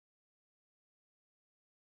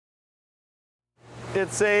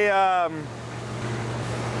It's a,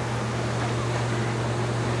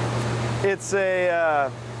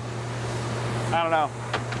 I don't know.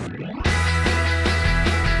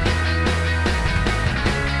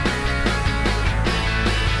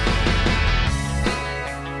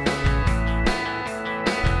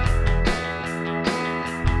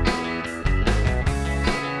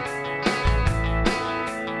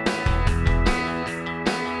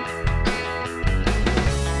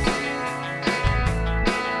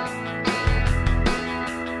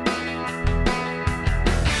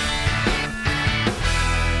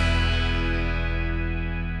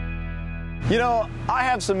 You know, I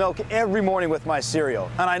have some milk every morning with my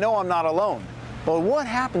cereal, and I know I'm not alone. But what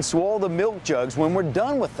happens to all the milk jugs when we're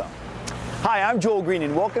done with them? Hi, I'm Joel Green,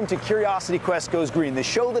 and welcome to Curiosity Quest Goes Green, the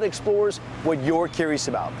show that explores what you're curious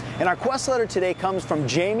about. And our quest letter today comes from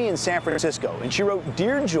Jamie in San Francisco, and she wrote,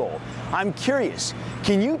 "Dear Joel, I'm curious.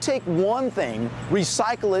 Can you take one thing,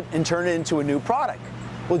 recycle it, and turn it into a new product?"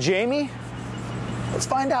 Well, Jamie, let's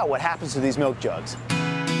find out what happens to these milk jugs.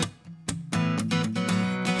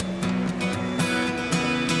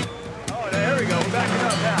 There we go, we're backing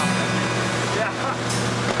up now. Yeah.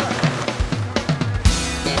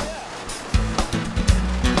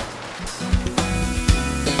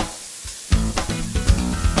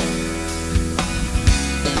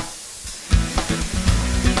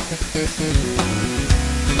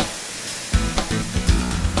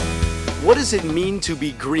 What does it mean to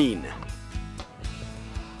be green?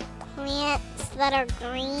 Plants that are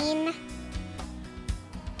green.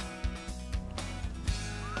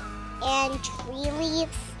 And tree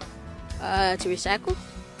leaves. To recycle?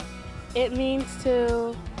 It means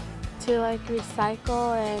to like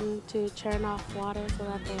recycle and to churn off water so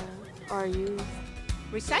that they are used.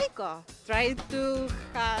 Recycle. Try to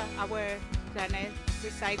have our planet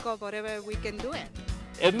recycle whatever we can do it.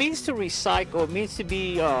 It means to recycle. It means to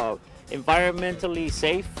be environmentally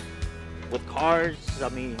safe with cars. I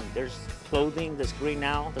mean, there's clothing that's green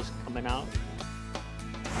now that's coming out.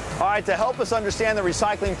 All right, to help us understand the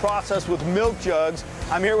recycling process with milk jugs,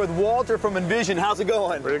 I'm here with Walter from Envision. How's it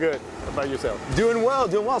going? Pretty good. How about yourself? Doing well,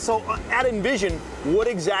 doing well. So at Envision, what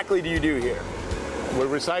exactly do you do here? We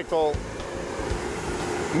recycle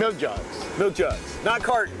milk jugs. Milk jugs, not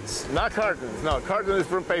cartons. Not cartons, no. Carton is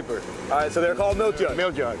from paper. All right, so they're called milk jugs.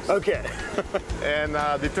 Milk jugs. Okay. And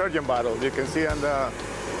detergent bottles. You can see on the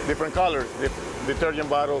different colors, detergent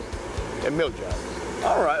bottles and milk jugs.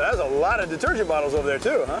 All right, that's a lot of detergent bottles over there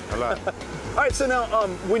too, huh? A lot. All right, so now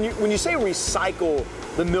when you say recycle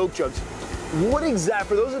the milk jugs, what exactly,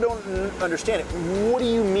 for those who don't understand it, what do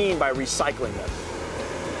you mean by recycling them?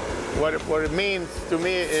 What it means to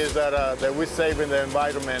me is that we're saving the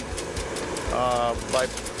environment by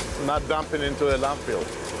not dumping into the landfill.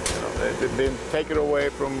 You know, they take it away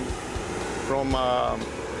from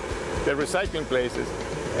the recycling places,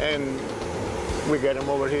 and we get them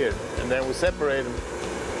over here, and then we separate them.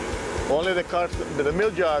 Only the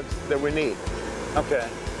milk jugs that we need. Okay.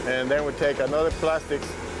 And then we take another plastics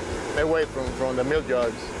away from the milk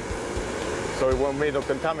jugs, so it won't make no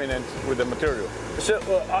contaminants with the material. So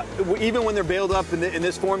even when they're baled up in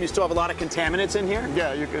this form, you still have a lot of contaminants in here?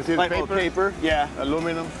 Yeah, you can see like the paper, yeah,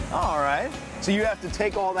 aluminum. All right. So you have to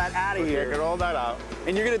take all that out of here. Take all that out.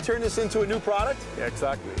 And you're going to turn this into a new product? Yeah,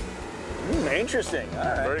 exactly. Interesting. All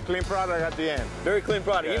right. Very clean product at the end. Very clean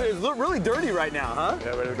product. Yeah. Even it's really dirty right now, huh?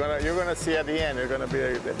 Yeah, but you're gonna see at the end. It's gonna be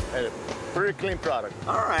a pretty clean product.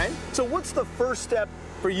 All right. So what's the first step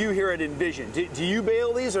for you here at Envision? Do you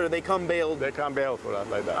bale these, or do they come baled? They come baled for us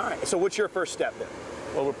like that. All right. So what's your first step then?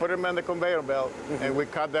 Well, we put them on the conveyor belt, and we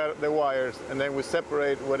cut the wires, and then we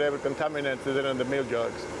separate whatever contaminants is in the milk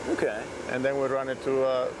jugs. Okay. And then we run it to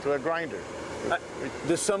a grinder.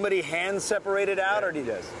 Does somebody hand separate it out, or do you?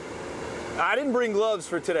 Yes. I didn't bring gloves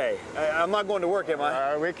for today. I'm not going to work, am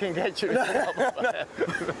I? We can get you. No,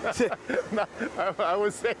 I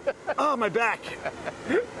would say. Oh, my back.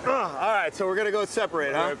 Oh, all right, so we're going to go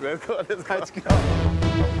separate, huh? Let's go. Let's go.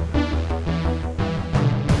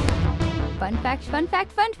 Fun fact, fun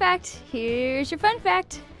fact, fun fact. Here's your fun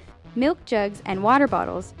fact. Milk jugs and water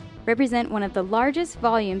bottles represent one of the largest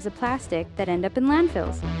volumes of plastic that end up in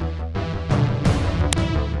landfills.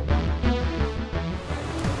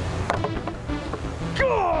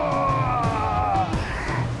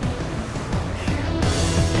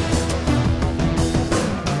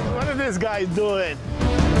 What are these guys doing?